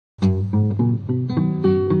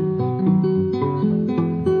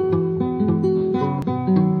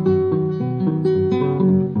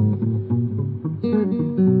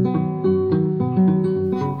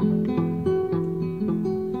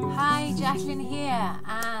here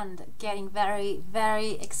and getting very,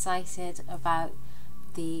 very excited about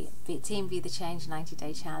the Team Be the Change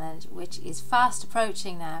 90-day challenge, which is fast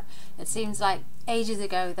approaching now. It seems like ages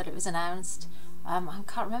ago that it was announced. I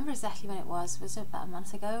can't remember exactly when it was it about a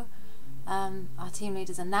month ago? Our team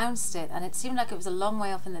leaders announced it, and it seemed like it was a long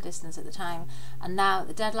way off in the distance at the time, and now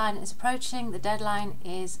the deadline is approaching. The deadline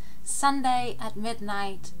is Sunday at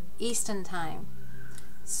midnight Eastern time,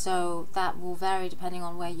 so that will vary depending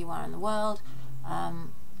on where you are in the world.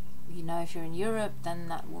 You know, if you're in Europe, then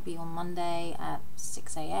that will be on Monday at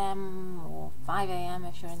 6 AM or 5 AM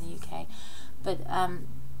if you're in the UK. But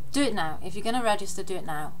do it now. If you're going to register, do it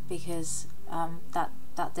now, because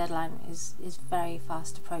that deadline is very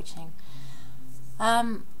fast approaching.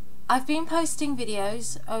 I've been posting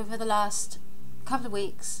videos over the last couple of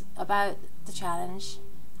weeks about the challenge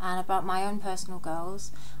and about my own personal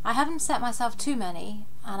goals. I haven't set myself too many,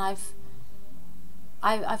 and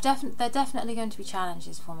they're definitely going to be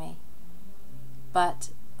challenges for me, but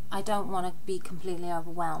I don't want to be completely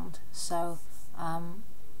overwhelmed. So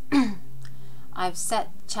I've set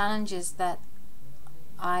challenges that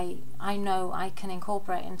I know I can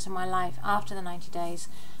incorporate into my life after the 90 days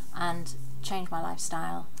and change my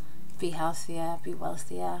lifestyle, be healthier, be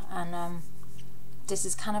wealthier, and this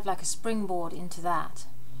is kind of like a springboard into that.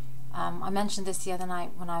 I mentioned this the other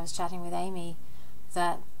night when I was chatting with Amy,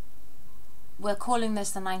 that we're calling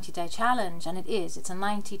this the 90-day challenge, and it's a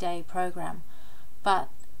 90-day program, but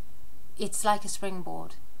it's like a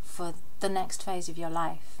springboard for the next phase of your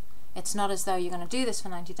life. It's not as though you're going to do this for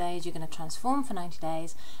 90 days, you're going to transform for 90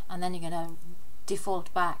 days, and then you're going to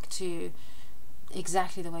default back to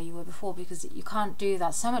exactly the way you were before, because you can't do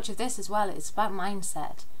that. So much of this as well, it's about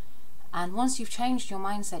mindset. And once you've changed your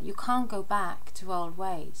mindset, you can't go back to old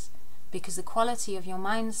ways, because the quality of your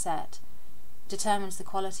mindset determines the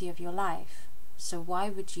quality of your life. So why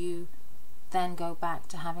would you then go back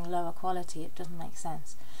to having lower quality? It doesn't make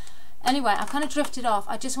sense. Anyway, I've kind of drifted off.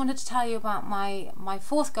 I just wanted to tell you about my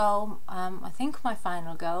fourth goal, I think my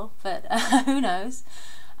final goal, but who knows,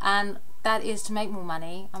 and that is to make more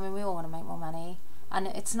money. I mean, we all want to make more money, and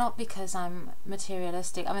it's not because I'm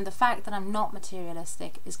materialistic. I mean, the fact that I'm not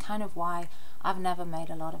materialistic is kind of why I've never made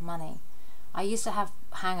a lot of money. I used to have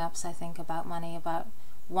hang-ups, I think, about money, about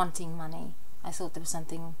wanting money. I thought there was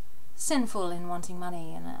something sinful in wanting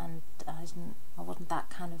money, and I wasn't that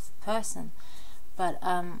kind of person. But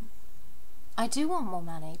I do want more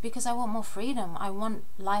money because I want more freedom. I want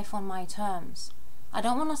life on my terms. I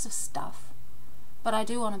don't want lots of stuff, but I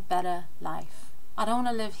do want a better life. I don't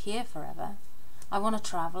want to live here forever. I want to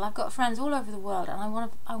travel. I've got friends all over the world, and I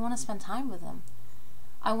want to spend time with them.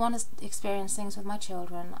 I want to experience things with my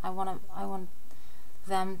children. I want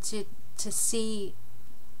them to see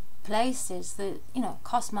places that, you know,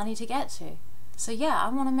 cost money to get to. So yeah, I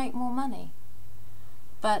want to make more money,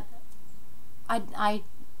 but I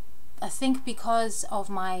think because of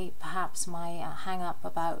perhaps my hang up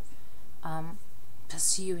about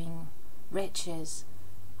pursuing riches,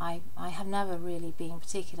 I have never really been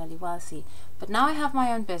particularly wealthy. But now I have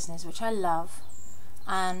my own business, which I love,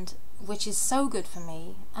 and which is so good for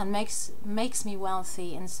me and makes me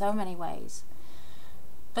wealthy in so many ways.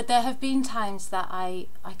 But there have been times that I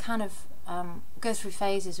kind of go through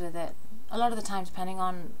phases with it. A lot of the time, depending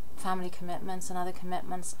on family commitments and other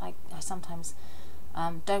commitments, I sometimes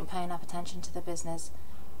don't pay enough attention to the business,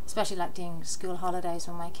 especially like doing school holidays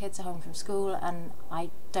when my kids are home from school and I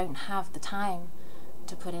don't have the time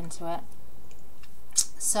to put into it.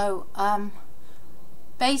 So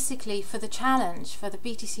basically, for the challenge, for the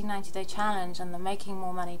BTC 90-day challenge and the Making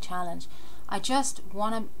More Money challenge, I just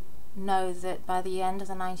want to know that by the end of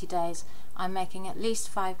the 90 days I'm making at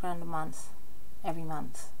least $5 grand a month, every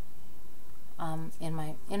month, in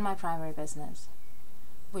my primary business,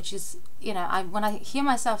 which is, you know, when I hear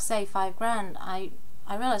myself say $5 grand, I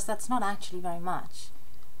realize that's not actually very much,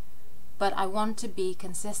 but I want to be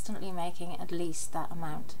consistently making at least that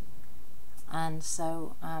amount. And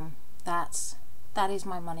so that is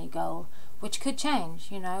my money goal, which could change.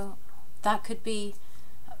 You know, that could be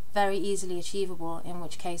very easily achievable, in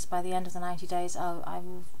which case by the end of the 90 days I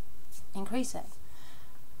will increase it.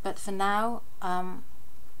 But for now,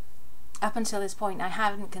 up until this point, I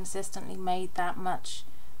haven't consistently made that much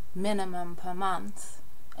minimum per month,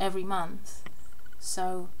 every month.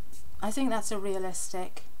 So I think that's a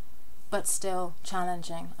realistic but still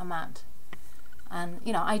challenging amount. And,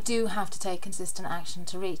 you know, I do have to take consistent action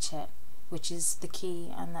to reach it, which is the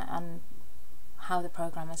key, and how the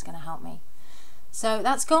program is going to help me. So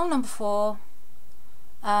that's goal number 4,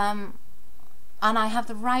 and I have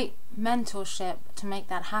the right mentorship to make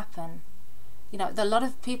that happen. You know, a lot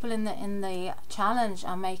of people in the challenge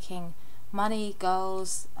are making money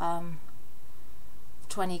goals,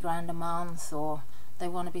 20 grand a month, or they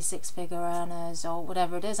want to be 6-figure earners, or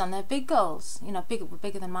whatever it is, and they're big goals, you know,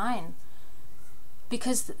 bigger than mine.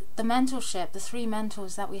 Because the mentorship, the 3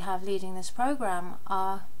 mentors that we have leading this program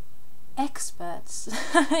are experts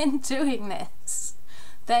in doing this.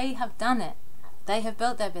 They have done it. They have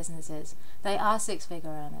built their businesses. They are 6-figure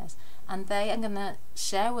earners, and they are going to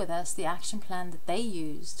share with us the action plan that they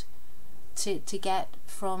used to get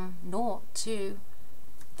from 0 to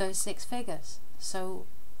those 6 figures. So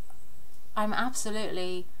I'm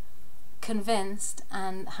absolutely convinced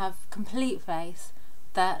and have complete faith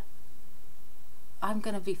that I'm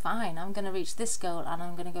going to be fine. I'm going to reach this goal, and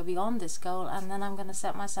I'm going to go beyond this goal, and then I'm going to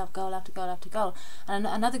set myself goal after goal after goal. And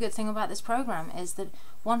another good thing about this program is that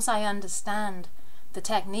once I understand the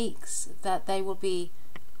techniques that they will be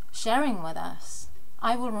sharing with us,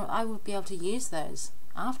 I will be able to use those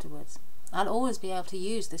afterwards. I'll always be able to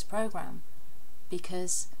use this program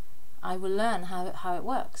because I will learn how it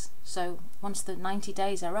works. So once the 90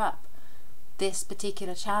 days are up, this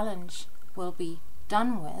particular challenge will be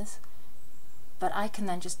done with, but I can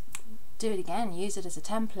then just do it again, use it as a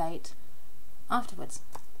template afterwards.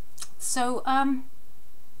 So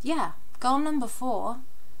yeah, goal number 4,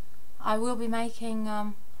 I will be making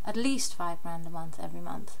at least 5 grand a month every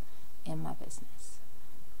month in my business,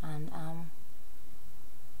 and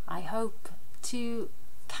I hope to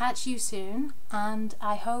catch you soon, and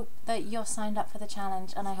I hope that you're signed up for the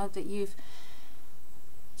challenge, and I hope that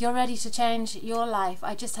you're ready to change your life.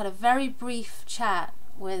 I just had a very brief chat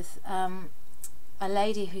with a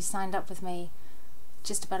lady who signed up with me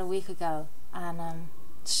just about a week ago, and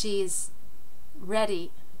she's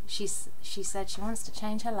ready. She said she wants to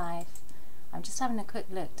change her life. I'm just having a quick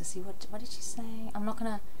look to see what did she say. I'm not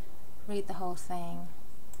gonna read the whole thing,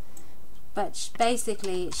 but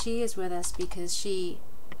basically she is with us because she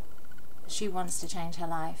wants to change her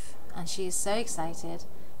life, and she is so excited,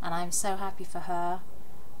 and I'm so happy for her.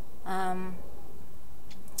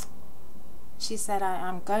 She said,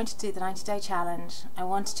 I'm going to do the 90-day challenge. I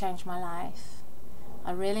want to change my life.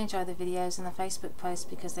 I really enjoy the videos and the Facebook posts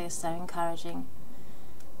because they are so encouraging,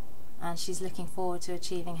 and she's looking forward to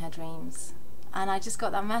achieving her dreams. And I just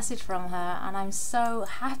got that message from her, and I'm so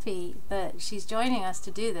happy that she's joining us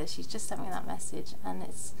to do this. She's just sent me that message, and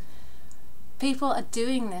it's people are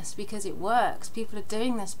doing this because it works. People are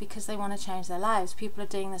doing this because they want to change their lives. People are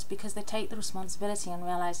doing this because they take the responsibility and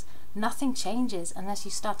realize nothing changes unless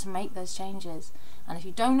you start to make those changes. And if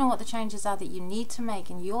you don't know what the changes are that you need to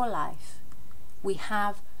make in your life, we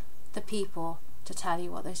have the people to tell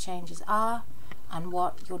you what those changes are and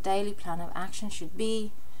what your daily plan of action should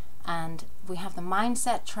be. And we have the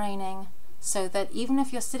mindset training, so that even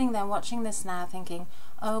if you're sitting there watching this now thinking,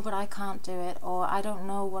 oh, but I can't do it, or I don't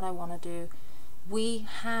know what I want to do, we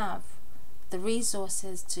have the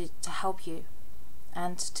resources to help you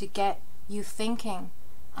and to get you thinking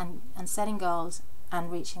and setting goals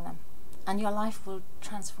and reaching them. And your life will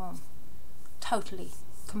transform, totally,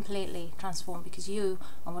 completely transform, because you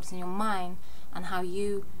and what's in your mind and how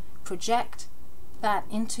you project that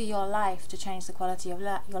into your life to change the quality of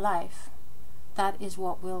your life, that is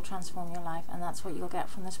what will transform your life, and that's what you'll get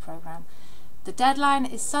from this program. The deadline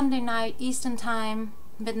is Sunday night Eastern Time,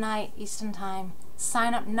 midnight Eastern Time.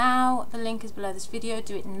 Sign up now. The link is below this video.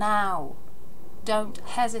 Do it now. Don't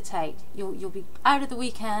hesitate. You'll be out of the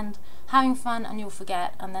weekend having fun, and you'll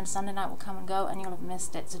forget, and then Sunday night will come and go and you'll have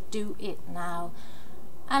missed it. So do it now,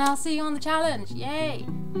 and I'll see you on the challenge. Yay,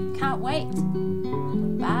 can't wait.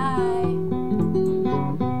 Bye.